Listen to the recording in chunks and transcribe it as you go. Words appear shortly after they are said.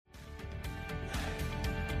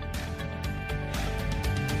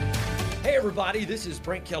Hey everybody, this is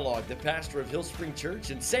Brent Kellogg, the pastor of Hill Spring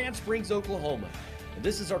Church in Sand Springs, Oklahoma. And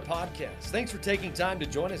this is our podcast. Thanks for taking time to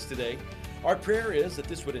join us today. Our prayer is that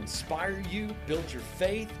this would inspire you, build your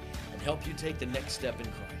faith, and help you take the next step in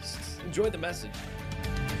Christ. Enjoy the message.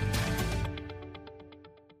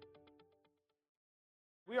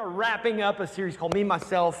 We are wrapping up a series called Me,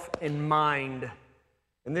 Myself, and Mind.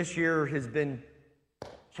 And this year has been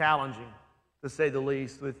challenging, to say the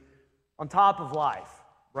least, with on top of life,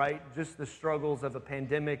 right? Just the struggles of a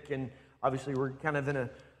pandemic, and obviously we're kind of in a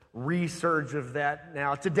resurge of that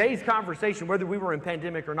now. Today's conversation, whether we were in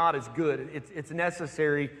pandemic or not, is good. It's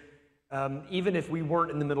necessary, even if we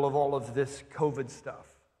weren't in the middle of all of this COVID stuff.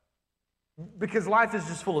 Because life is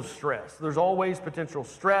just full of stress. There's always potential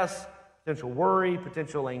stress, potential worry,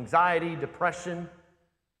 potential anxiety, depression.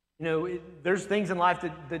 You know, there's things in life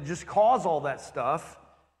that just cause all that stuff.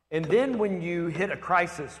 And then when you hit a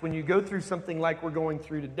crisis, when you go through something like we're going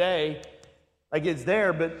through today, like it's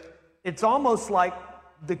there, but it's almost like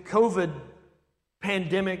the COVID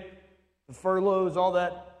pandemic, the furloughs, all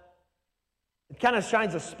that, it kind of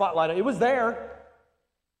shines a spotlight. It was there.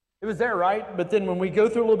 It was there, right? But then when we go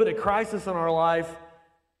through a little bit of crisis in our life,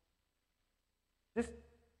 just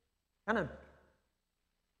kind of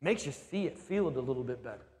makes you see it, feel it a little bit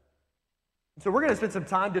better. So we're going to spend some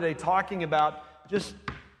time today talking about just,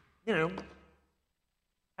 you know,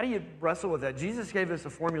 how do you wrestle with that? Jesus gave us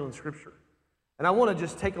a formula in Scripture. And I want to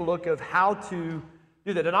just take a look of how to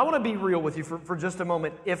do that. And I want to be real with you for just a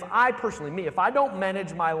moment. If I personally, if I don't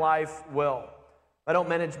manage my life well, if I don't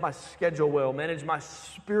manage my schedule well, manage my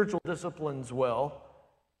spiritual disciplines well,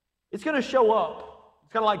 it's going to show up.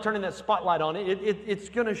 It's kind of like turning that spotlight on it. It's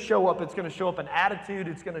going to show up. It's going to show up in attitude.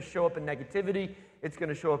 It's going to show up in negativity. It's going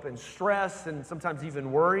to show up in stress and sometimes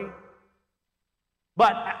even worry.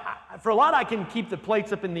 But for a lot, I can keep the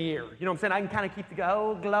plates up in the air. You know what I'm saying? I can kind of keep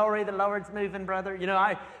oh, glory, the Lord's moving, brother. You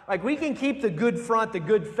know, we can keep the good front, the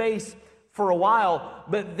good face for a while,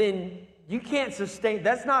 but then you can't sustain,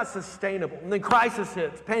 that's not sustainable. And then crisis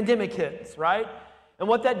hits, pandemic hits, right? And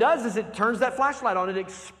what that does is it turns that flashlight on. It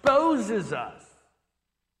exposes us.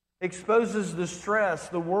 Exposes the stress,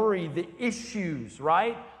 the worry, the issues,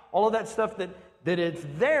 right? All of that stuff that it's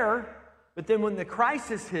there, but then when the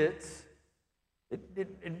crisis hits, it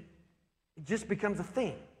just becomes a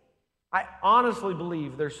thing. I honestly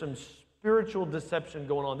believe there's some spiritual deception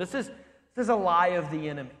going on. This is a lie of the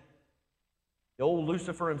enemy. The old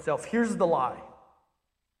Lucifer himself. Here's the lie.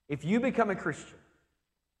 If you become a Christian,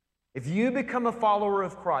 if you become a follower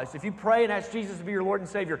of Christ, if you pray and ask Jesus to be your Lord and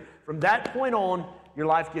Savior, from that point on, your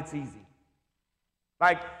life gets easy.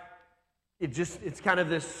 Like, it's kind of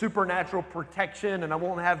this supernatural protection, and I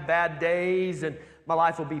won't have bad days, and my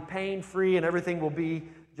life will be pain-free, and everything will be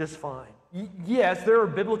just fine. Yes, there are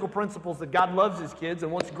biblical principles that God loves His kids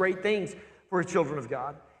and wants great things for His children of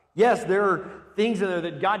God. Yes, there are things in there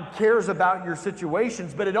that God cares about your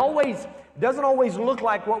situations, but it doesn't always look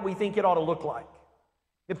like what we think it ought to look like.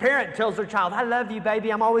 The parent tells their child, I love you,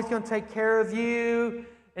 baby. I'm always going to take care of you.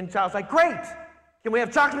 And the child's like, great. Can we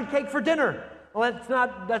have chocolate cake for dinner? Well,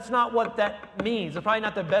 that's not what that means. It's probably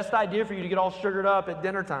not the best idea for you to get all sugared up at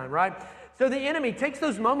dinner time, right? So the enemy takes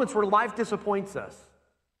those moments where life disappoints us.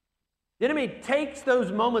 The enemy takes those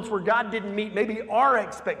moments where God didn't meet maybe our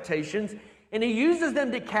expectations, and he uses them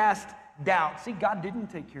to cast doubt. See, God didn't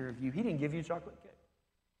take care of you. He didn't give you a chocolate cake.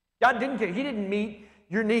 God didn't care. He didn't meet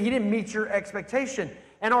your need. He didn't meet your expectation.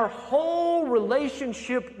 And our whole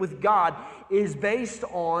relationship with God is based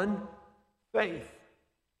on faith.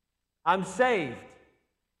 I'm saved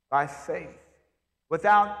by faith.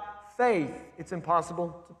 Without faith, it's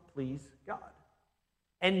impossible to please God.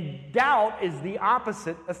 And doubt is the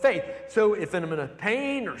opposite of faith. So if I'm in a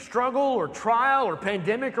pain or struggle or trial or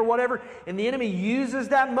pandemic or whatever, and the enemy uses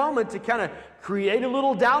that moment to kind of create a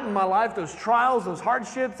little doubt in my life, those trials, those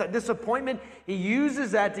hardships, that disappointment, he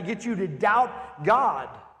uses that to get you to doubt God.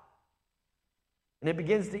 And it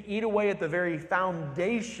begins to eat away at the very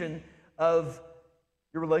foundation of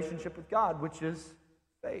your relationship with God, which is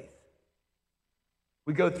faith.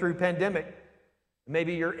 We go through pandemic.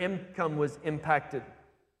 Maybe your income was impacted.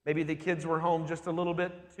 Maybe the kids were home just a little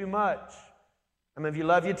bit too much. Some of you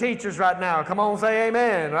love your teachers right now. Come on, say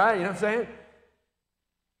amen, right? You know what I'm saying?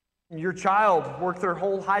 Your child worked their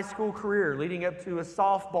whole high school career leading up to a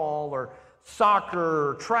softball or soccer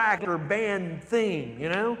or track or band thing, you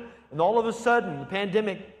know? And all of a sudden, the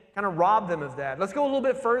pandemic kind of robbed them of that. Let's go a little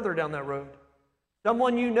bit further down that road.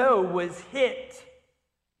 Someone you know was hit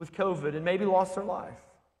with COVID and maybe lost their life.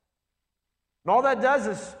 And all that does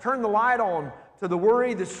is turn the light on to the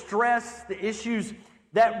worry, the stress, the issues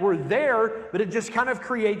that were there, but it just kind of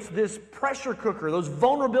creates this pressure cooker. Those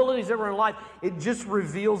vulnerabilities that were in life, it just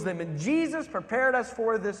reveals them. And Jesus prepared us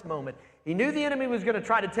for this moment. He knew the enemy was going to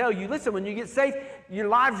try to tell you, listen, when you get saved, your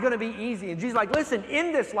life's going to be easy. And Jesus is like, listen,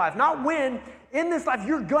 in this life, not when, in this life,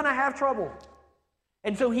 you're going to have trouble.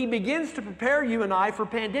 And so he begins to prepare you and I for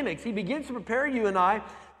pandemics. He begins to prepare you and I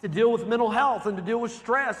to deal with mental health and to deal with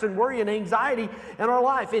stress and worry and anxiety in our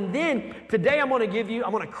life. And then today I'm going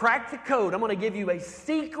to crack the code. I'm going to give you a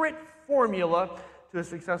secret formula to a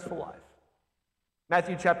successful life.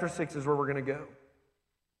 Matthew chapter 6 is where we're going to go.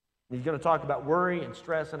 He's going to talk about worry and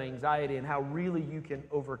stress and anxiety and how really you can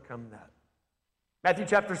overcome that. Matthew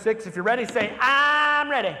chapter 6, if you're ready, say, I'm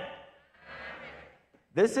ready.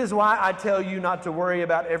 This is why I tell you not to worry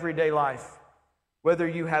about everyday life. Whether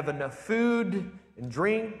you have enough food and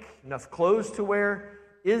drink, enough clothes to wear,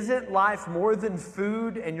 isn't life more than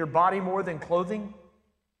food and your body more than clothing?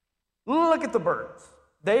 Look at the birds.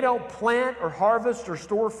 They don't plant or harvest or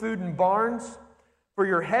store food in barns, for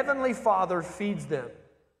your heavenly Father feeds them.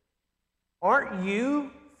 Aren't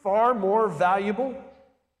you far more valuable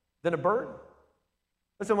than a bird?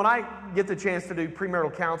 Listen, when I get the chance to do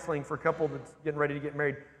premarital counseling for a couple that's getting ready to get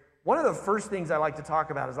married, one of the first things I like to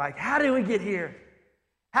talk about is like, how did we get here?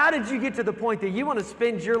 How did you get to the point that you want to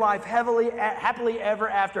spend your life happily ever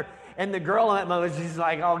after? And the girl in that moment, she's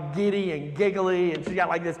like all giddy and giggly, and she's got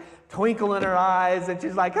like this twinkle in her eyes, and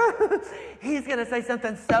she's like, he's going to say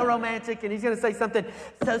something so romantic, and he's going to say something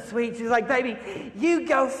so sweet. She's like, baby, you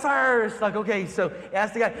go first. Like, okay, so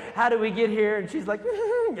ask the guy, how do we get here? And she's like,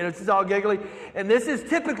 she's all giggly. And this is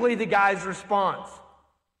typically the guy's response.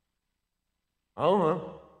 I don't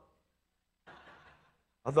know.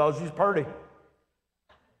 I thought she was pretty.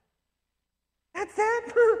 That's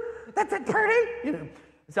it? That's it, pretty?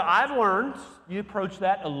 So I've learned you approach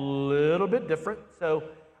that a little bit different. So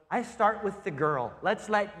I start with the girl. Let's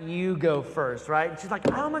let you go first, right? And she's like,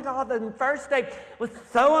 oh my God, the first date was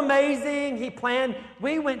so amazing.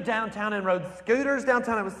 We went downtown and rode scooters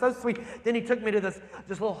downtown. It was so sweet. Then he took me to this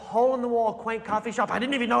little hole-in-the-wall quaint coffee shop. I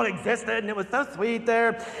didn't even know it existed, and it was so sweet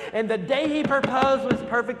there. And the day he proposed was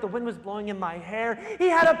perfect. The wind was blowing in my hair. He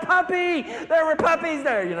had a puppy. There were puppies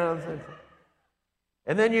there, you know what I'm saying?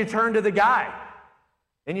 And then you turn to the guy,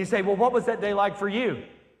 and you say, well, what was that day like for you?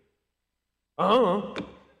 I thought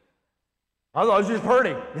it was just pretty.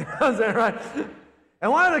 You know what I'm saying, right?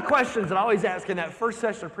 And one of the questions that I always ask in that first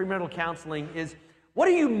session of premarital counseling is, what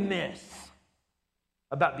do you miss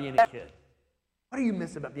about being a kid? What do you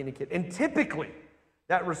miss about being a kid? And typically,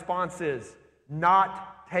 that response is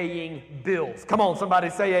not paying bills. Come on, somebody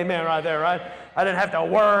say amen right there, right? I didn't have to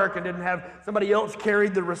work and didn't have somebody else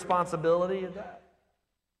carried the responsibility of that.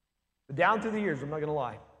 But down through the years, I'm not going to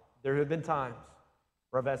lie, there have been times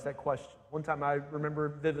where I've asked that question. One time I remember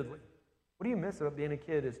vividly. What do you miss about being a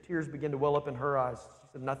kid? As tears began to well up in her eyes, she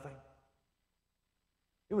said, nothing.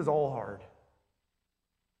 It was all hard.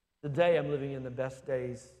 Today I'm living in the best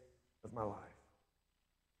days of my life.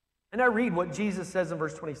 And I read what Jesus says in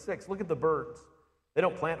verse 26. Look at the birds. They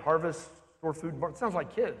don't plant, harvest, store food. It sounds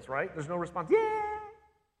like kids, right? There's no response. Yeah.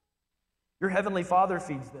 Your heavenly Father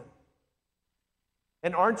feeds them.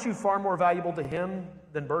 And aren't you far more valuable to him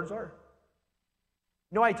than birds are?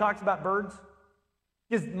 You know why he talks about birds?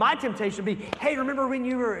 Because my temptation would be, hey, remember when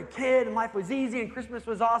you were a kid and life was easy and Christmas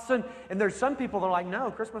was awesome? And there's some people that are like, no,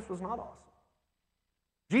 Christmas was not awesome.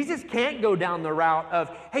 Jesus can't go down the route of,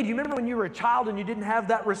 hey, do you remember when you were a child and you didn't have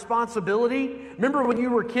that responsibility? Remember when you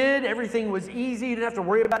were a kid, everything was easy, you didn't have to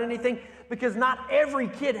worry about anything? Because not every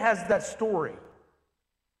kid has that story.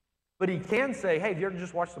 But he can say, hey, have you ever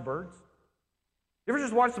just watched the birds? You ever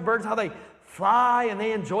just watch the birds, how they fly and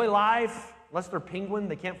they enjoy life? Unless they're penguin,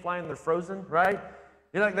 they can't fly and they're frozen, right?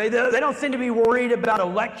 They don't seem to be worried about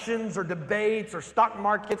elections or debates or stock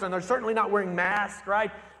markets, and they're certainly not wearing masks,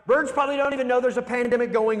 right? Birds probably don't even know there's a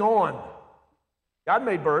pandemic going on. God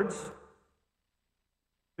made birds,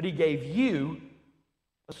 but he gave you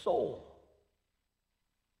a soul.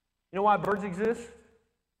 You know why birds exist?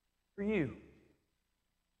 For you.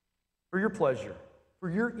 For your pleasure. For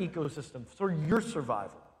your ecosystem. For your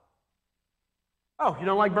survival. Oh, you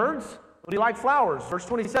don't like birds? Well, do you like flowers? Verse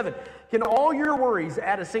 27. Can all your worries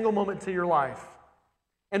add a single moment to your life?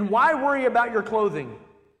 And why worry about your clothing?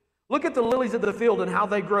 Look at the lilies of the field and how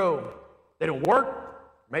they grow. They don't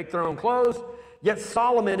work, make their own clothes. Yet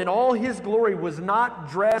Solomon in all his glory was not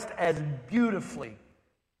dressed as beautifully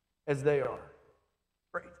as they are.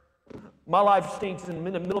 Great. My life stinks in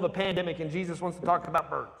the middle of a pandemic and Jesus wants to talk about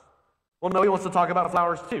birds. Well, no, he wants to talk about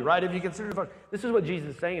flowers too, right? If you consider flowers. This is what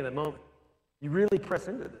Jesus is saying in that moment. You really press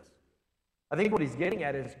into this. I think what he's getting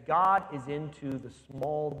at is God is into the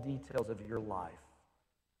small details of your life.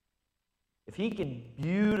 if he can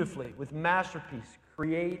beautifully, with masterpiece,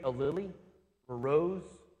 create a lily or a rose,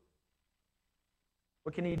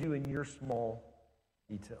 what can he do in your small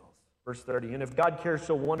details? Verse 30, and if God cares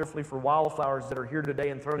so wonderfully for wildflowers that are here today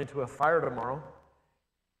and thrown into a fire tomorrow,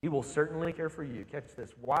 he will certainly care for you. Catch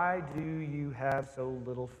this. Why do you have so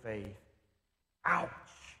little faith? Ouch.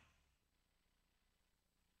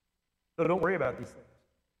 So don't worry about these things.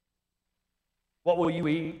 What will you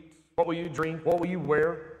eat? What will you drink? What will you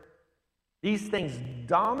wear? These things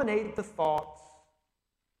dominate the thoughts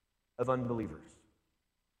of unbelievers.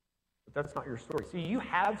 But that's not your story. See, you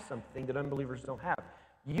have something that unbelievers don't have.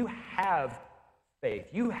 You have faith.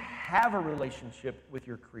 You have a relationship with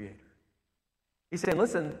your Creator. He's saying,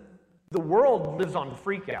 listen, the world lives on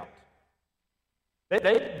freak out.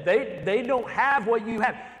 They don't have what you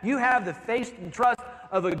have. You have the faith and trust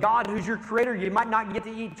of a God who's your Creator. You might not get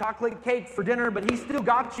to eat chocolate cake for dinner, but He still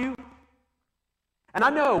got you. And I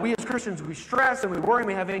know we as Christians, we stress and we worry and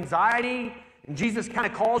we have anxiety, and Jesus kind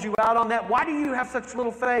of calls you out on that. Why do you have such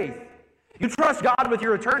little faith? You trust God with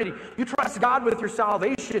your eternity. You trust God with your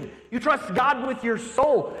salvation. You trust God with your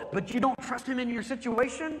soul, but you don't trust Him in your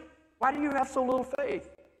situation? Why do you have so little faith?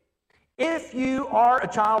 If you are a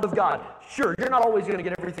child of God, sure, you're not always going to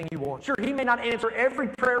get everything you want. Sure, He may not answer every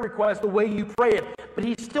prayer request the way you pray it, but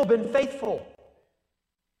He's still been faithful.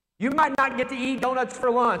 You might not get to eat donuts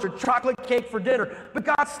for lunch or chocolate cake for dinner, but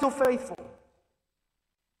God's still faithful.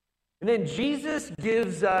 And then Jesus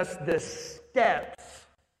gives us the steps.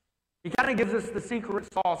 He kind of gives us the secret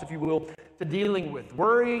sauce, if you will, to dealing with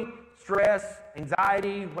worry, stress,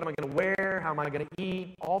 anxiety. What am I going to wear? How am I going to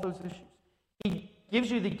eat? All those issues. He gives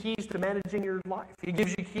you the keys to managing your life. He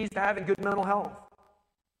gives you keys to having good mental health.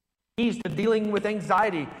 Keys to dealing with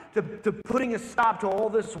anxiety, to putting a stop to all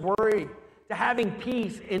this worry, to having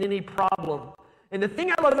peace in any problem. And the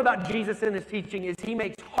thing I love about Jesus in His teaching is He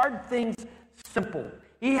makes hard things simple.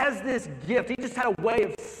 He has this gift. He just had a way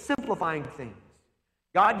of simplifying things.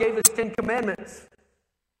 God gave us 10 commandments.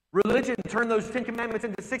 Religion turned those 10 commandments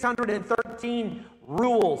into 613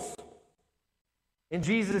 rules. And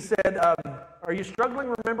Jesus said, are you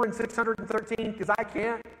struggling remembering 613? Because I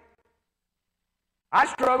can't. I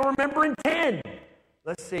struggle remembering 10.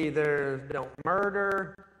 Let's see, there's don't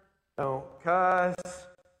murder, don't cuss,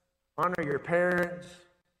 honor your parents,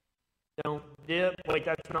 don't dip. Wait,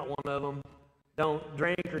 that's not one of them. Don't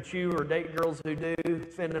drink or chew or date girls who do.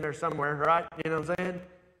 It's in there somewhere, right? You know what I'm saying?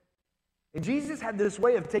 And Jesus had this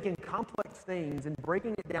way of taking complex things and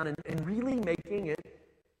breaking it down and really making it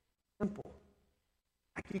simple.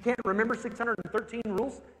 Like you can't remember 613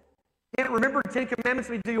 rules? You can't remember 10 commandments?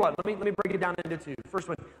 We do what? Let me break it down into two. First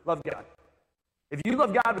one, love God. If you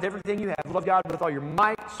love God with everything you have, love God with all your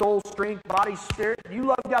might, soul, strength, body, spirit, you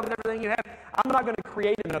love God with everything you have, I'm not going to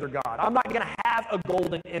create another God. I'm not going to have a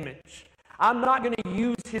golden image. I'm not going to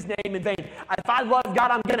use His name in vain. If I love God,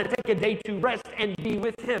 I'm going to take a day to rest and be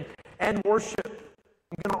with Him and worship.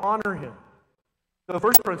 I'm going to honor Him. So the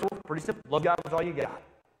first principle, pretty simple. Love God with all you got.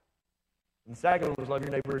 And the second one was love your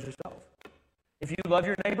neighbor as yourself. If you love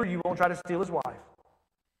your neighbor, you won't try to steal his wife.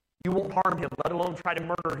 You won't harm him, let alone try to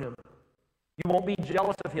murder him. You won't be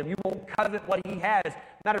jealous of him. You won't covet what he has.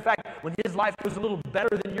 Matter of fact, when his life was a little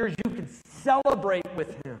better than yours, you can celebrate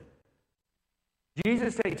with him.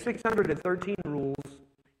 Jesus takes 613 rules.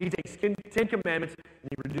 He takes 10 commandments, and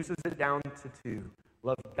He reduces it down to 2.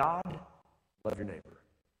 Love God, love your neighbor.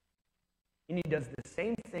 And He does the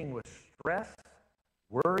same thing with stress,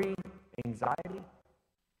 worry, anxiety.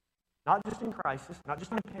 Not just in crisis, not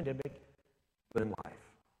just in a pandemic, but in life.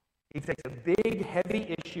 He takes a big,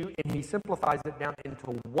 heavy issue, and He simplifies it down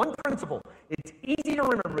into one principle. It's easy to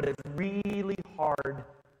remember, but it's really hard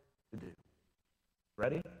to do.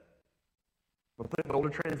 Ready? We'll put it in an older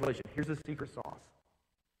translation. Here's the secret sauce.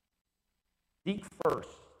 Seek first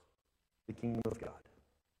the kingdom of God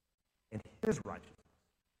and His righteousness.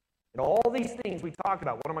 And all these things we talk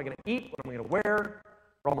about, what am I going to eat? What am I going to wear?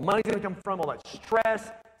 Where all the money's going to come from, all that stress.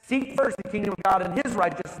 Seek first the kingdom of God and His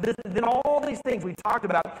righteousness. Then all these things we talked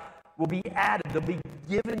about will be added. They'll be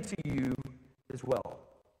given to you as well.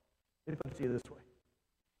 Let me put it to you this way.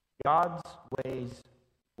 God's ways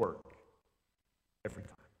work every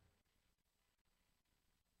time.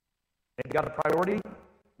 You've got a priority,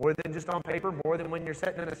 more than just on paper, more than when you're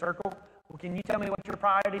sitting in a circle. Well, can you tell me what your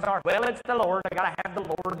priorities are? Well, it's the Lord. I got to have the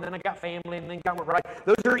Lord, and then I got family, and then got what right.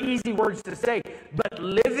 Those are easy words to say. But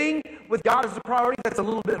living with God as a priority, that's a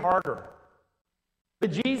little bit harder.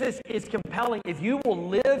 But Jesus is compelling. If you will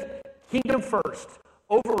live kingdom first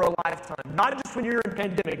over a lifetime, not just when you're in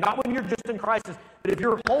pandemic, not when you're just in crisis, but if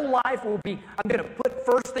your whole life will be, I'm going to put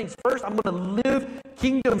first things first, I'm going to live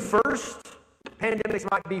kingdom first, Pandemics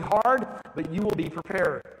might be hard, but you will be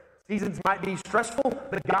prepared. Seasons might be stressful,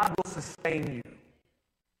 but God will sustain you.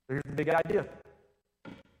 Here's the big idea.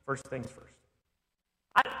 First things first.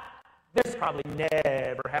 This probably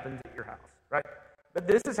never happens at your house, right? But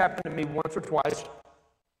this has happened to me once or twice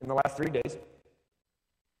in the last 3 days.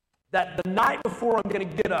 That the night before I'm going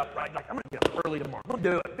to get up, right? Like, I'm going to get up early tomorrow. I'm going to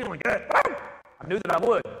do it. Feeling good. I knew that I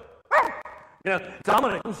would. So I'm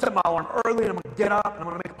going to set my alarm early, and I'm going to get up, and I'm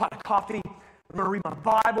going to make a pot of coffee. I'm going to read my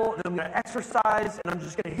Bible, and I'm going to exercise, and I'm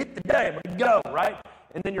just going to hit the day. I'm going to go, right?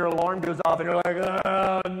 And then your alarm goes off, and you're like,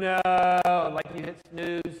 oh, no. Like you hit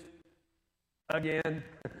snooze again,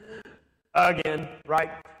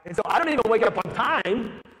 right? And so I don't even wake up on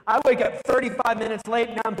time. I wake up 35 minutes late,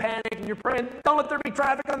 and I'm panicking. You're praying, don't let there be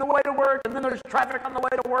traffic on the way to work, and then there's traffic on the way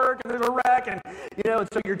to work, and there's a wreck, and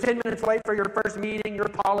so you're 10 minutes late for your first meeting, you're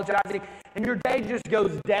apologizing, and your day just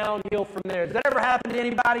goes downhill from there. Does that ever happen to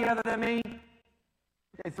anybody other than me?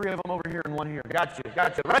 Okay, 3 of them over here and 1 here. Gotcha.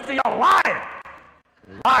 The rest of y'all lying.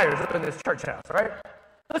 Liars up in this church house, right?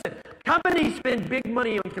 Listen, companies spend big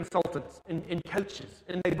money on consultants and coaches,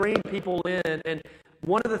 and they bring people in, and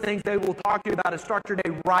one of the things they will talk to you about is start your day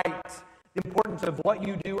right, the importance of what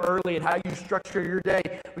you do early and how you structure your day.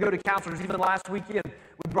 We go to counselors. Even last weekend,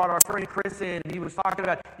 we brought our friend Chris in, and he was talking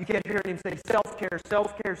about, you can't hear him say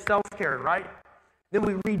self-care, right? Then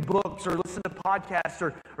we read books or listen to podcasts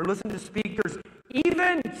or listen to speakers,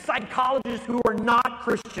 even psychologists who are not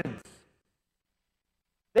Christians.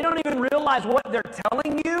 They don't even realize what they're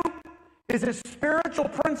telling you is a spiritual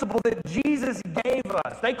principle that Jesus gave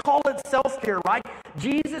us. They call it self-care, right?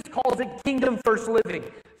 Jesus calls it kingdom first living.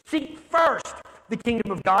 Seek first the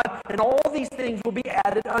kingdom of God, and all these things will be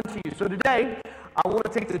added unto you. So today, I want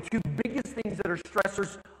to take the 2 biggest things that are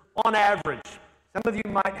stressors on average. Some of you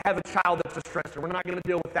might have a child that's a stressor. We're not going to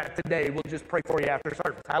deal with that today. We'll just pray for you after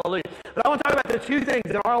service. Hallelujah. But I want to talk about the 2 things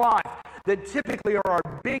in our life that typically are our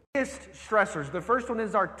biggest stressors. The first one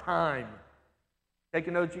is our time. Take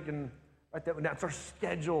a note. You can write that one down. It's our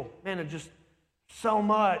schedule. Man, it's just so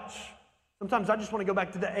much. Sometimes I just want to go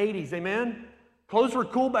back to the 80s. Amen? Clothes were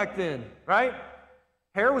cool back then, right?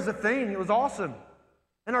 Hair was a thing. It was awesome.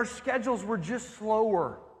 And our schedules were just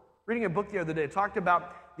slower. Reading a book the other day, it talked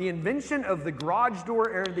about the invention of the garage door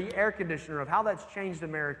or the air conditioner, of how that's changed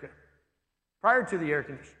America. Prior to the air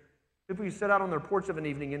conditioner, people used to sit out on their porch of an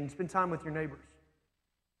evening and spend time with your neighbors.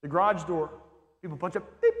 The garage door, people punch up,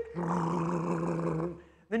 beep,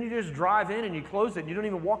 then you just drive in and you close it. And you don't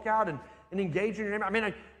even walk out and engage in your neighbor. I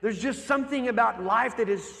mean, there's just something about life that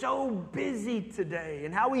is so busy today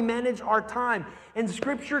and how we manage our time. And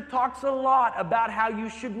Scripture talks a lot about how you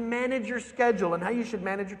should manage your schedule and how you should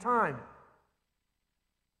manage your time.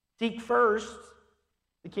 Seek first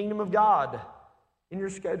the kingdom of God in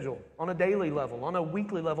your schedule, on a daily level, on a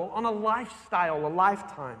weekly level, on a lifestyle, a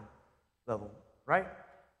lifetime level, right?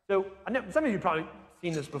 So I know some of you have probably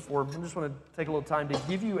seen this before, but I just want to take a little time to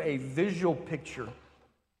give you a visual picture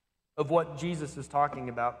of what Jesus is talking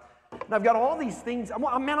about. And I've got all these things. I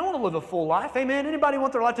want to live a full life. Amen? Anybody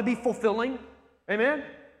want their life to be fulfilling? Amen?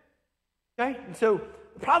 Okay? And so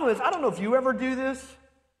the problem is, I don't know if you ever do this,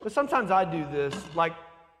 but sometimes I do this, like,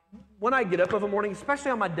 when I get up of a morning,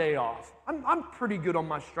 especially on my day off, I'm pretty good on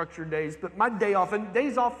my structured days, but my day off, and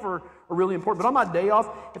days off are really important, but on my day off,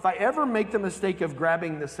 if I ever make the mistake of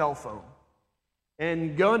grabbing the cell phone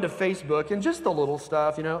and going to Facebook and just the little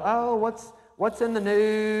stuff, what's in the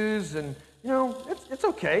news, and, it's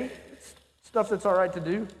okay. It's stuff that's all right to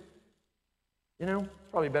do. It's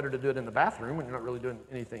probably better to do it in the bathroom when you're not really doing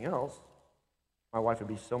anything else. My wife would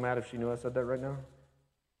be so mad if she knew I said that right now.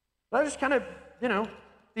 But I just kind of,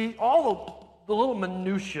 all the little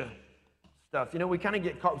minutia stuff. We kind of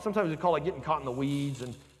get caught, sometimes we call it getting caught in the weeds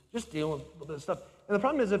and just dealing with this stuff. And the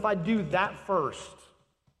problem is, if I do that first,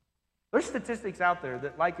 there's statistics out there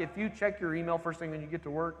that, like, if you check your email first thing when you get to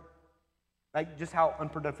work, like, just how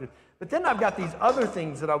unproductive. But then I've got these other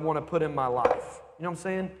things that I want to put in my life. You know what I'm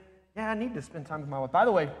saying? Yeah, I need to spend time with my wife. By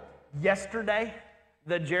the way, yesterday,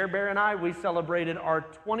 the Jer Bear and I, we celebrated our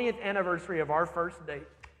 20th anniversary of our first date.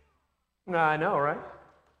 I know, right?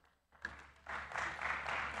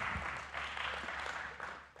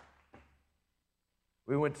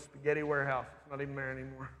 We went to Spaghetti Warehouse. It's not even there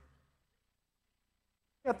anymore.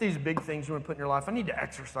 You got these big things you want to put in your life. I need to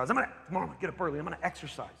exercise. Tomorrow I'm going to get up early. I'm going to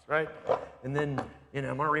exercise, right? And then, I'm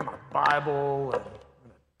going to read my Bible. And I'm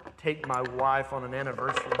going to take my wife on an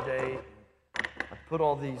anniversary date. I put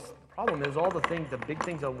all these. The problem is, all the big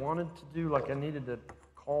things I wanted to do, like I needed to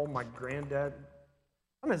call my granddad.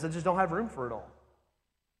 Sometimes I just don't have room for it all,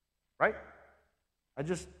 right? I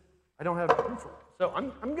don't have room for it. So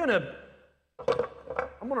I'm going to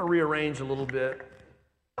to rearrange a little bit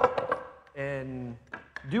and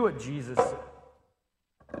do what Jesus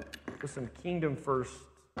said with some kingdom first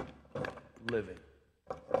living.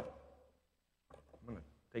 I'm going to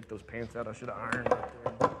take those pants out. I should have ironed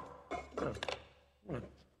right there. I'm going to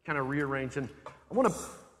kind of rearrange, and I want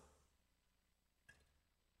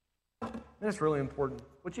to. That's really important.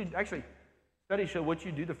 Studies show what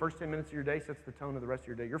you do the first 10 minutes of your day sets the tone of the rest of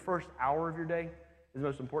your day. Your first hour of your day is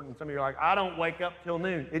most important. Some of you are like, I don't wake up till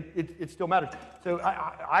noon. It still matters. So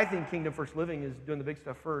I think kingdom first living is doing the big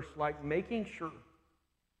stuff first, like making sure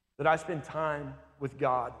that I spend time with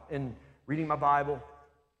God and reading my Bible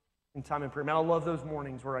and time in prayer. Man, I love those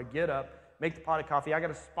mornings where I get up, make the pot of coffee. I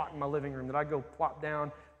got a spot in my living room that I go plop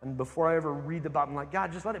down, and before I ever read the Bible, I'm like,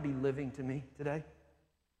 God, just let it be living to me today.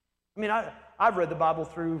 I mean, I've read the Bible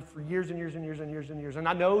through for years and years and years and years and years, and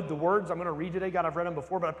I know the words I'm going to read today. God, I've read them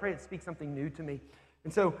before, but I pray it speaks something new to me.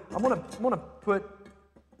 And so I want to put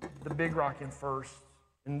the big rock in first.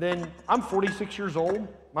 And then I'm 46 years old.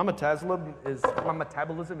 My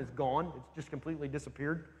metabolism is gone. It's just completely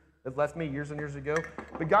disappeared. It left me years and years ago.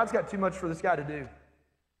 But God's got too much for this guy to do. And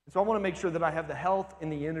so I want to make sure that I have the health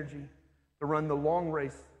and the energy to run the long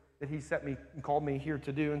race that he set me and called me here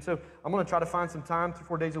to do. And so I'm going to try to find some time 3 or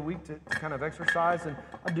 4 days a week to kind of exercise. And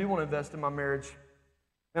I do want to invest in my marriage.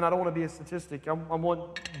 And I don't want to be a statistic. I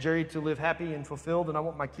want Jerry to live happy and fulfilled, and I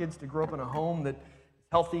want my kids to grow up in a home that's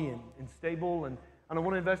healthy and stable. And I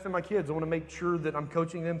want to invest in my kids. I want to make sure that I'm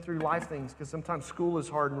coaching them through life things, because sometimes school is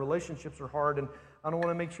hard and relationships are hard. And I don't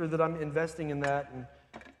want to make sure that I'm investing in that. And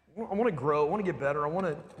I want to grow. I want to get better. I want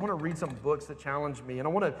to read some books that challenge me. And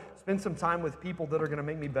I want to spend some time with people that are going to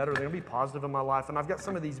make me better. They're going to be positive in my life. And I've got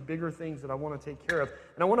some of these bigger things that I want to take care of.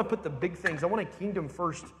 And I want to put the big things. I want a kingdom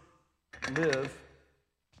first live.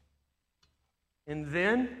 And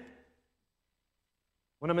then,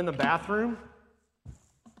 when I'm in the bathroom,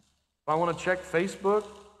 if I want to check Facebook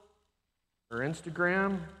or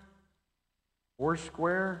Instagram,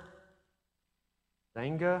 Foursquare,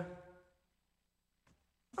 Zanga.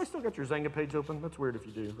 I still got your Zanga page open. That's weird if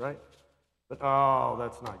you do, right? But, oh,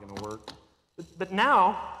 that's not going to work. But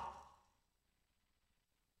now,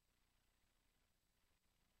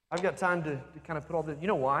 I've got time to kind of put all the, you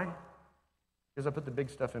know why? Because I put the big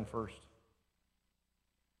stuff in first.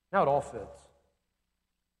 Now it all fits.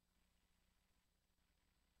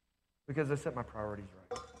 Because I set my priorities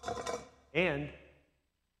right. And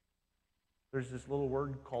there's this little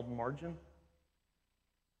word called margin,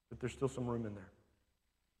 but there's still some room in there.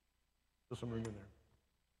 Still some room in there.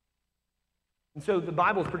 And so the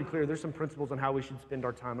Bible is pretty clear. There's some principles on how we should spend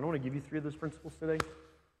our time. And I want to give you 3 of those principles today.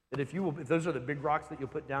 That if those are the big rocks that you'll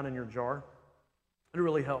put down in your jar, it'll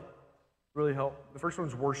really help. Really help. The first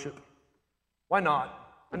one's worship. Why not?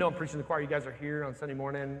 I know I'm preaching to the choir. You guys are here on Sunday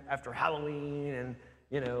morning after Halloween, and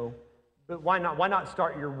but why not? Why not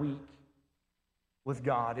start your week with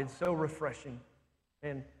God? It's so refreshing,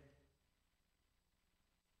 and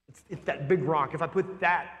it's that big rock. If I put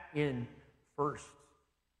that in first,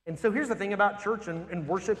 and so here's the thing about church and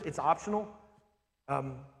worship: it's optional,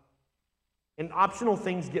 and optional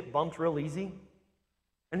things get bumped real easy.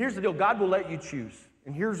 And here's the deal: God will let you choose,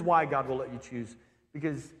 and here's why God will let you choose: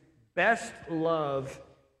 because best love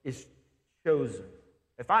is chosen.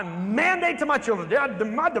 If I mandate to my children,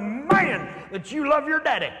 I demand that you love your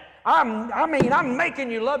daddy. I'm making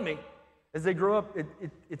you love me. As they grow up,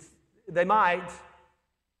 they might,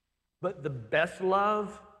 but the best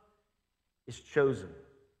love is chosen.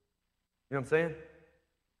 You know what I'm saying?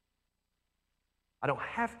 I don't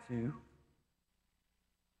have to,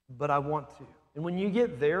 but I want to. And when you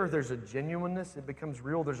get there, there's a genuineness. It becomes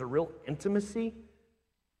real. There's a real intimacy.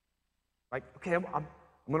 Like, okay, I'm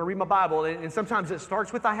going to read my Bible, and sometimes it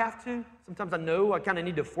starts with I have to. Sometimes I know I kind of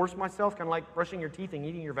need to force myself, kind of like brushing your teeth and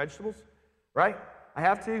eating your vegetables, right? I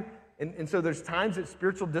have to. And so there's times that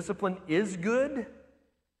spiritual discipline is good,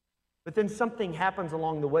 but then something happens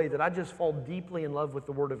along the way that I just fall deeply in love with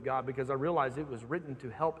the Word of God because I realize it was written to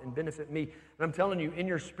help and benefit me. And I'm telling you, in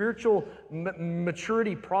your spiritual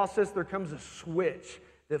maturity process, there comes a switch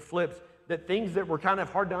that flips. That things that were kind of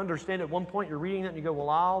hard to understand at one point, you're reading it and you go,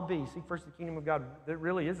 well, seek first the kingdom of God. That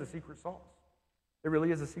really is a secret sauce. It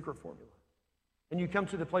really is a secret formula. And you come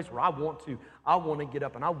to the place where I want to get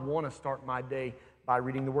up and I want to start my day by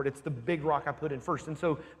reading the Word. It's the big rock I put in first. And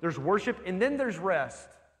so there's worship and then there's rest.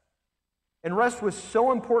 And rest was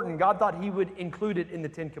so important, God thought He would include it in the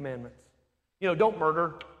 10 Commandments. Don't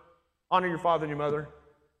murder, honor your father and your mother,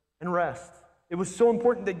 and rest. It was so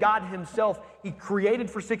important that God Himself, He created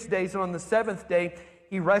for 6 days, and on the 7th day,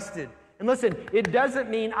 He rested. And listen, it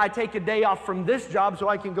doesn't mean I take a day off from this job so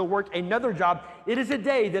I can go work another job. It is a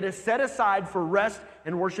day that is set aside for rest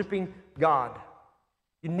and worshiping God.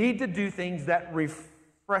 You need to do things that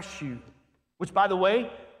refresh you. Which, by the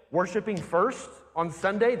way, worshiping first on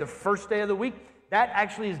Sunday, the first day of the week, that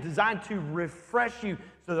actually is designed to refresh you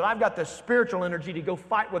so that I've got the spiritual energy to go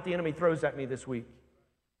fight what the enemy throws at me this week.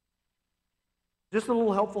 Just a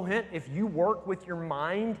little helpful hint, if you work with your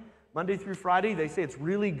mind Monday through Friday, they say it's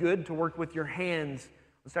really good to work with your hands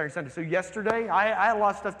on Saturday and Sunday. So yesterday, I had a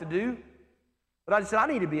lot of stuff to do, but I just said, I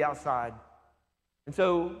need to be outside. And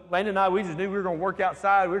so Landon and I, we just knew we were going to work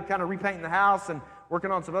outside. We were kind of repainting the house and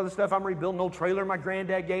working on some other stuff. I'm rebuilding an old trailer my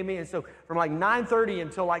granddad gave me. And so from like 9:30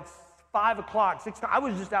 until like 5 o'clock, 6 I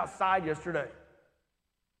was just outside yesterday.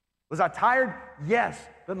 Was I tired? Yes,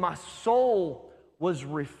 but my soul was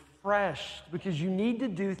refreshed because you need to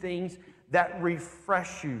do things that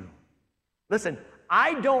refresh you. Listen,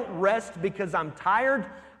 I don't rest because I'm tired.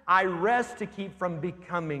 I rest to keep from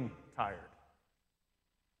becoming tired.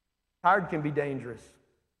 Tired can be dangerous.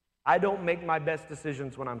 I don't make my best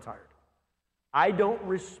decisions when I'm tired. I don't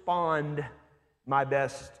respond my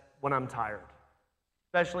best when I'm tired,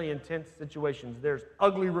 especially in tense situations. There's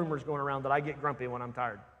ugly rumors going around that I get grumpy when I'm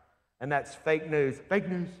tired, and that's fake news. Fake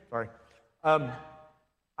news, sorry.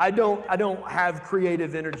 I don't have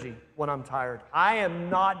creative energy when I'm tired. I am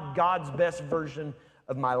not God's best version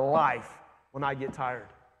of my life when I get tired.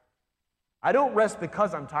 I don't rest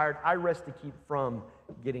because I'm tired. I rest to keep from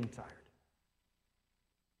getting tired.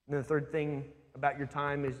 And then the third thing about your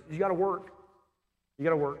time is you got to work. You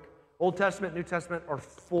got to work. Old Testament, New Testament are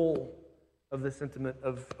full of the sentiment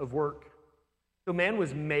of work. So man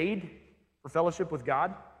was made for fellowship with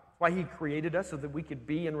God. That's why he created us, so that we could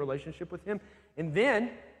be in relationship with him. And then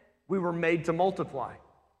we were made to multiply.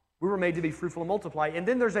 We were made to be fruitful and multiply. And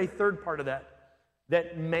then there's a third part of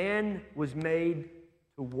that man was made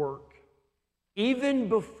to work. Even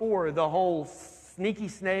before the whole sneaky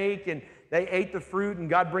snake and they ate the fruit and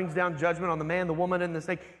God brings down judgment on the man, the woman, and the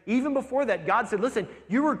snake. Even before that, God said, listen,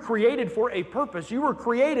 you were created for a purpose. You were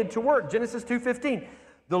created to work. Genesis 2:15.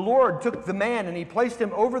 The Lord took the man and he placed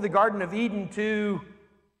him over the Garden of Eden to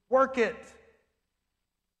work it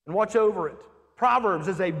and watch over it. Proverbs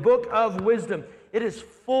is a book of wisdom. It is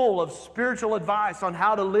full of spiritual advice on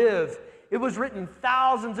how to live. It was written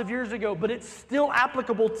thousands of years ago, but it's still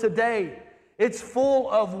applicable today. It's full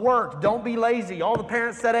of work. Don't be lazy. All the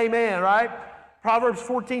parents said amen, right? Proverbs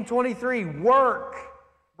 14:23, work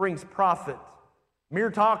brings profit. Mere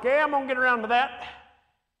talk, I'm going to get around to that.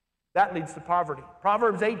 That leads to poverty.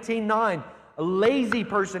 Proverbs 18:9, a lazy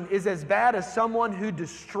person is as bad as someone who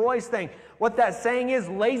destroys things. What that saying is,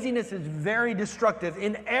 laziness is very destructive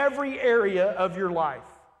in every area of your life.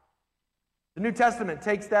 The New Testament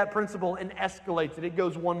takes that principle and escalates it. It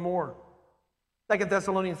goes one more. 2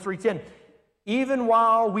 Thessalonians 3:10, even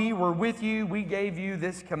while we were with you, we gave you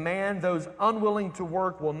this command, those unwilling to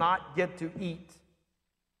work will not get to eat.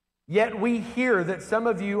 Yet we hear that some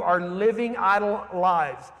of you are living idle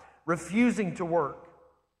lives, refusing to work.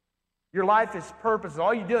 Your life is purpose.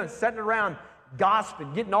 All you're doing is sitting around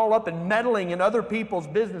gossiping, getting all up and meddling in other people's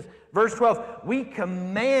business. Verse 12, we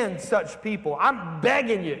command such people. I'm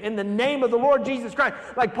begging you in the name of the Lord Jesus Christ.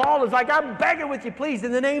 Like Paul is like, I'm begging with you, please,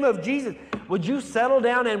 in the name of Jesus. Would you settle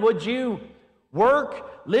down and would you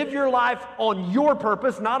work, live your life on your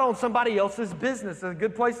purpose, not on somebody else's business? It's a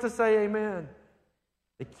good place to say amen.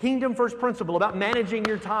 The kingdom first principle about managing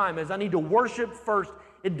your time is I need to worship first.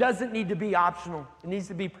 It doesn't need to be optional. It needs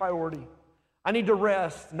to be priority. I need to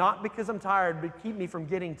rest, not because I'm tired, but keep me from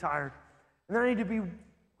getting tired. And then I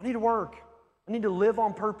need to work. I need to live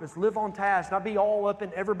on purpose, live on task, not be all up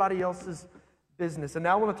in everybody else's business. And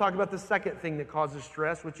now I want to talk about the second thing that causes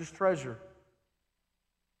stress, which is treasure.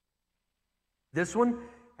 This one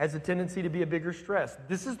has a tendency to be a bigger stress.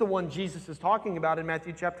 This is the one Jesus is talking about in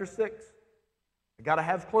Matthew chapter 6. I got to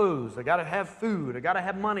have clothes. I got to have food. I got to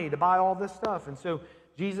have money to buy all this stuff. And so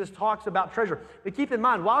Jesus talks about treasure. But keep in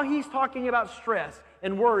mind, while he's talking about stress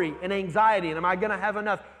and worry and anxiety and am I going to have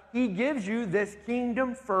enough, he gives you this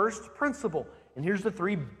kingdom first principle. And here's the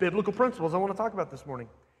 3 biblical principles I want to talk about this morning.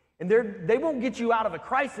 And they won't get you out of a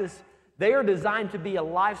crisis. They are designed to be a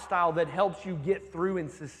lifestyle that helps you get through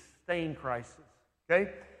and sustain crisis.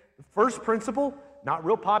 Okay? The first principle, not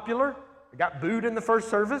real popular. I got booed in the first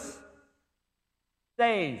service.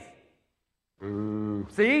 Save. Ooh.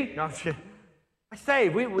 See? No, I'm just kidding.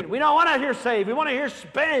 Save. We don't want to hear save. We want to hear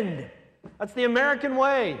spend. That's the American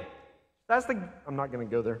way. I'm not going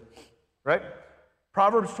to go there. Right?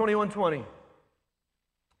 Proverbs 21:20.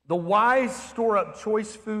 The wise store up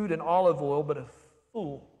choice food and olive oil, but a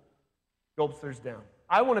fool gulps theirs down.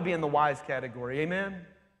 I want to be in the wise category. Amen?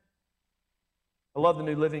 I love the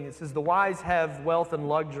New Living. It says, the wise have wealth and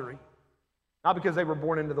luxury. Not because they were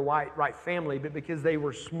born into the right family, but because they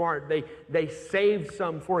were smart. They saved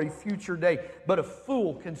some for a future day. But a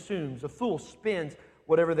fool consumes, a fool spends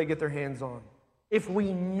whatever they get their hands on. If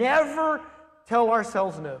we never tell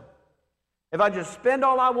ourselves no, if I just spend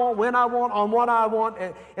all I want, when I want, on what I want,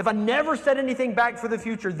 if I never set anything back for the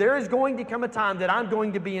future, there is going to come a time that I'm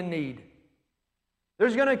going to be in need.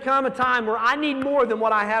 There's going to come a time where I need more than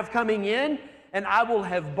what I have coming in, and I will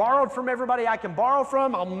have borrowed from everybody I can borrow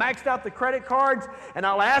from. I'll maxed out the credit cards, and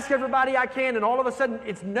I'll ask everybody I can, and all of a sudden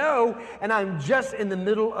it's no, and I'm just in the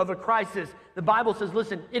middle of a crisis. The Bible says,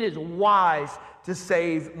 listen, it is wise to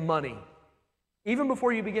save money. Even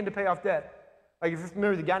before you begin to pay off debt. Like if you're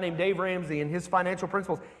familiar with a guy named Dave Ramsey and his financial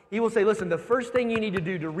principles, he will say, listen, the first thing you need to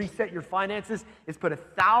do to reset your finances is put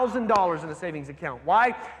 $1,000 in a savings account.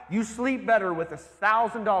 Why? You sleep better with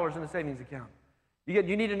 $1,000 in a savings account. You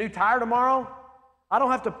need a new tire tomorrow? I don't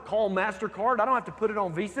have to call MasterCard. I don't have to put it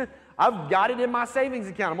on Visa. I've got it in my savings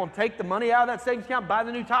account. I'm going to take the money out of that savings account, buy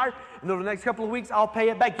the new tire, and over the next couple of weeks, I'll pay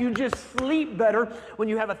it back. You just sleep better when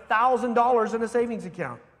you have $1,000 in a savings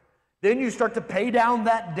account. Then you start to pay down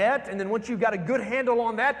that debt, and then once you've got a good handle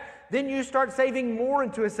on that, then you start saving more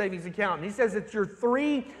into a savings account. And he says it's your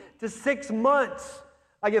 3 to 6 months.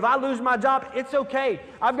 Like if I lose my job, it's okay.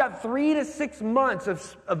 I've got 3 to 6 months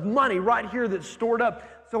of money right here that's stored up,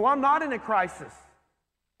 so I'm not in a crisis.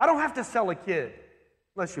 I don't have to sell a kid,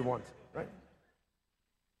 unless you want to, right?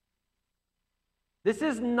 This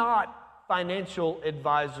is not financial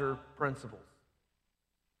advisor principles.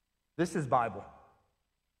 This is Bible.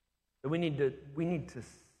 That we need to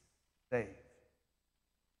save.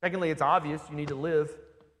 Secondly, it's obvious you need to live.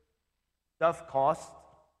 Stuff costs.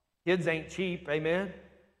 Kids ain't cheap, amen?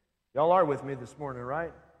 Y'all are with me this morning,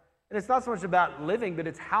 right? And it's not so much about living, but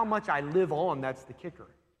it's how much I live on that's the kicker.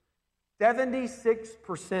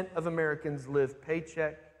 76% of Americans live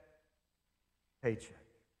paycheck, paycheck.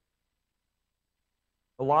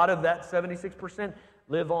 A lot of that 76%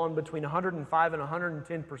 live on between 105 and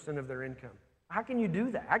 110% of their income. How can you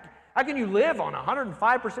do that? How can you live on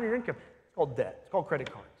 105% of your income? It's called debt. It's called credit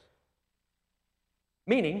cards.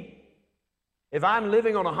 Meaning, if I'm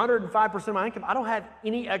living on 105% of my income, I don't have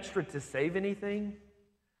any extra to save anything.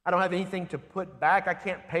 I don't have anything to put back. I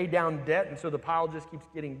can't pay down debt, and so the pile just keeps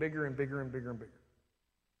getting bigger and bigger and bigger and bigger.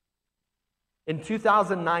 In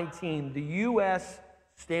 2019, the U.S.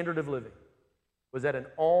 standard of living was at an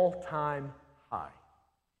all-time high.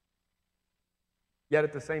 Yet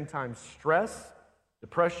at the same time, stress,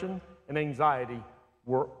 depression, and anxiety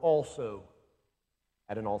were also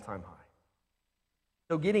at an all-time high.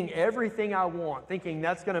 So getting everything I want, thinking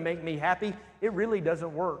that's going to make me happy, it really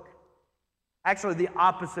doesn't work. Actually, the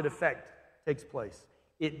opposite effect takes place.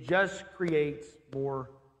 It just creates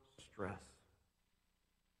more stress.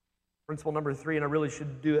 Principle number 3, and I really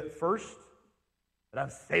should do it first, but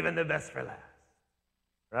I'm saving the best for last.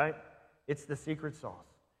 Right? It's the secret sauce.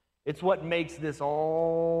 It's what makes this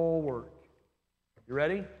all work. You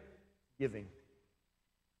ready? Giving.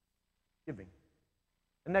 Giving.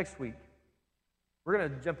 And next week, we're going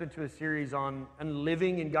to jump into a series on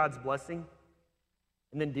living in God's blessing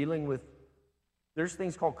and then dealing with, there's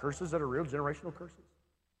things called curses that are real, generational curses.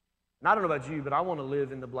 And I don't know about you, but I want to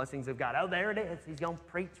live in the blessings of God. Oh, there it is. He's going to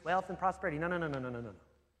preach wealth and prosperity.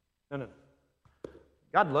 No.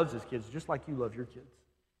 God loves his kids just like you love your kids.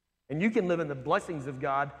 And you can live in the blessings of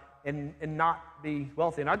God and not be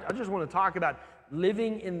wealthy. And I just want to talk about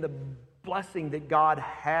living in the blessing that God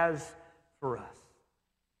has for us.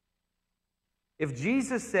 If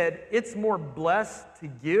Jesus said it's more blessed to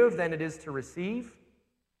give than it is to receive,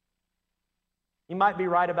 he might be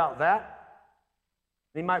right about that.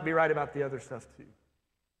 He might be right about the other stuff too.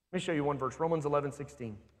 Let me show you one verse, Romans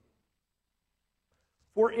 11:16.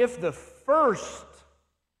 For if the first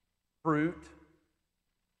fruit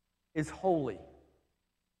is holy,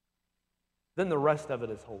 then the rest of it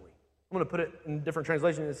is holy. I'm going to put it in a different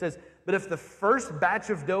translation. It says, but if the first batch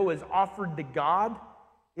of dough is offered to God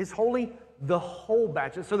is holy, the whole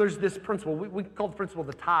batch. So there's this principle. We call the principle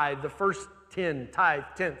the tithe, the first 10th tithe.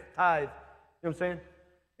 You know what I'm saying?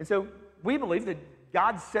 And so we believe that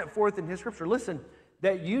God set forth in his scripture, listen,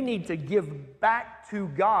 that you need to give back to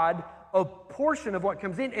God a portion of what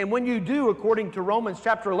comes in. And when you do, according to Romans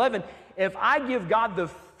chapter 11, if I give God the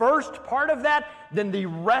first part of that, then the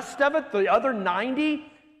rest of it, the other 90,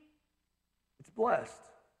 it's blessed.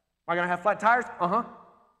 Am I going to have flat tires? Uh-huh.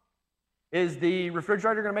 Is the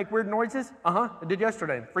refrigerator going to make weird noises? Uh-huh. It did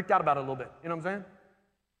yesterday. Freaked out about it a little bit. You know what I'm saying?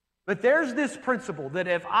 But there's this principle that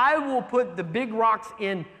if I will put the big rocks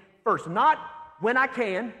in first, not when I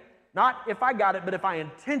can, not if I got it, but if I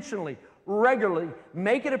intentionally, regularly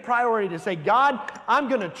make it a priority to say, God, I'm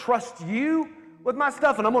going to trust you with my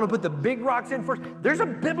stuff, and I'm going to put the big rocks in first. There's a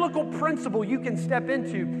biblical principle you can step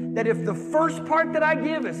into that if the first part that I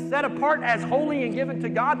give is set apart as holy and given to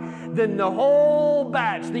God, then the whole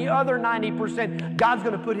batch, the other 90%, God's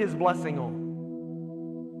going to put His blessing on.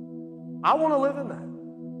 I want to live in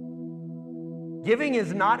that. Giving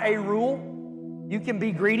is not a rule. You can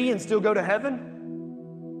be greedy and still go to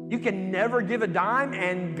heaven. You can never give a dime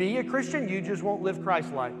and be a Christian. You just won't live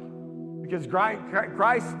Christ-like. Because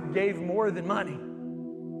Christ gave more than money.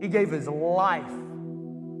 He gave His life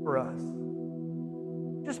for us.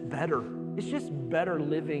 Just better. It's just better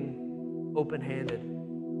living open-handed.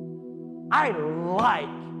 I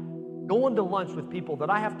like going to lunch with people that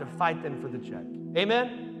I have to fight them for the check.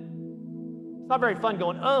 Amen? It's not very fun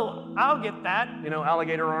going, oh, I'll get that.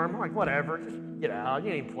 Alligator arm. I'm like, whatever. Just get out.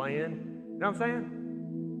 You ain't playing. You know what I'm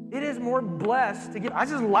saying? It is more blessed to give. I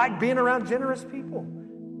just like being around generous people.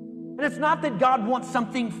 And it's not that God wants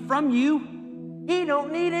something from you. He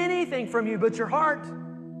don't need anything from you but your heart.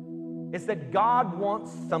 It's that God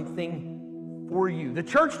wants something for you. The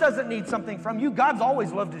church doesn't need something from you. God's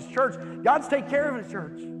always loved His church. God's taken care of His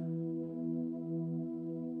church.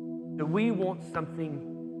 So we want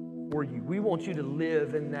something for you. We want you to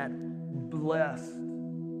live in that blessed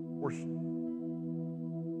portion.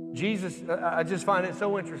 Jesus, I just find it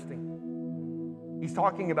so interesting. He's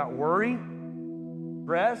talking about worry,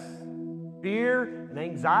 stress, fear, and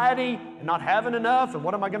anxiety, and not having enough, and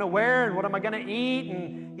what am I going to wear, and what am I going to eat,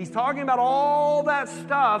 and He's talking about all that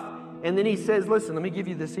stuff, and then He says, listen, let me give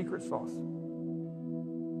you the secret sauce.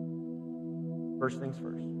 First things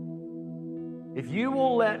first. If you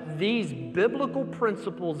will let these biblical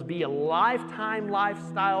principles be a lifetime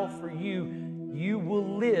lifestyle for you, you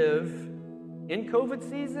will live in COVID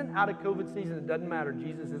season, out of COVID season, it doesn't matter.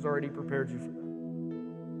 Jesus has already prepared you for that.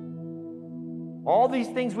 All these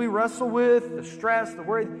things we wrestle with, the stress, the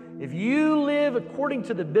worry, if you live according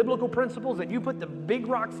to the biblical principles and you put the big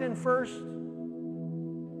rocks in first,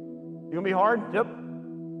 you're going to be hard? Yep.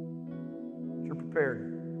 But you're prepared.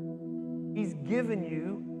 He's given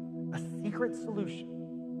you a secret solution.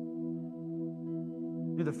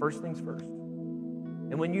 Do the first things first.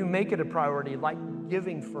 And when you make it a priority, like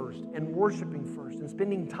giving first and worshiping first and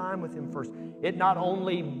spending time with Him first, it not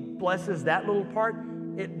only blesses that little part,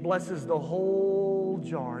 it blesses the whole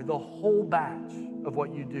jar, the whole batch of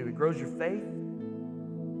what you do. It grows your faith.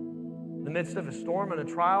 In the midst of a storm and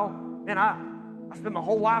a trial, man, I spent my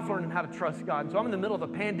whole life learning how to trust God. So I'm in the middle of a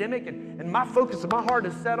pandemic, and my focus of my heart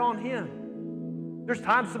is set on Him. There's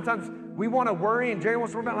times, sometimes we want to worry, and Jerry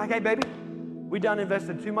wants to worry about, like, hey, baby, we done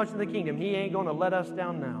invested too much in the kingdom. He ain't going to let us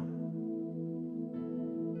down now.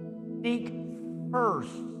 Seek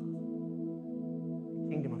first the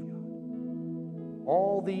kingdom of God.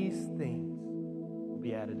 All these things will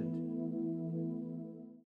be added into you.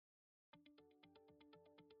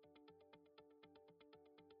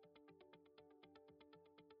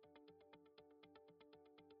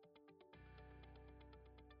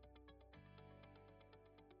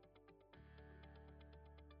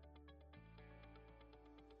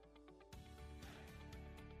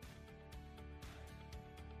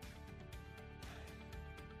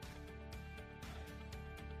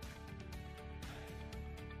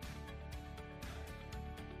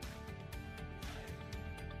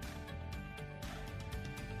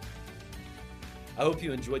 I hope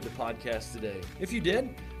you enjoyed the podcast today. If you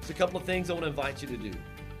did, there's a couple of things I want to invite you to do.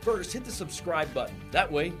 First, hit the subscribe button.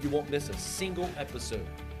 That way, you won't miss a single episode.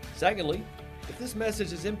 Secondly, if this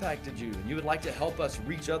message has impacted you and you would like to help us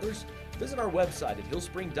reach others, visit our website at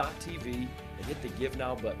hillspring.tv and hit the Give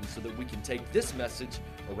Now button so that we can take this message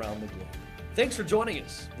around the globe. Thanks for joining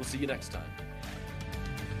us. We'll see you next time.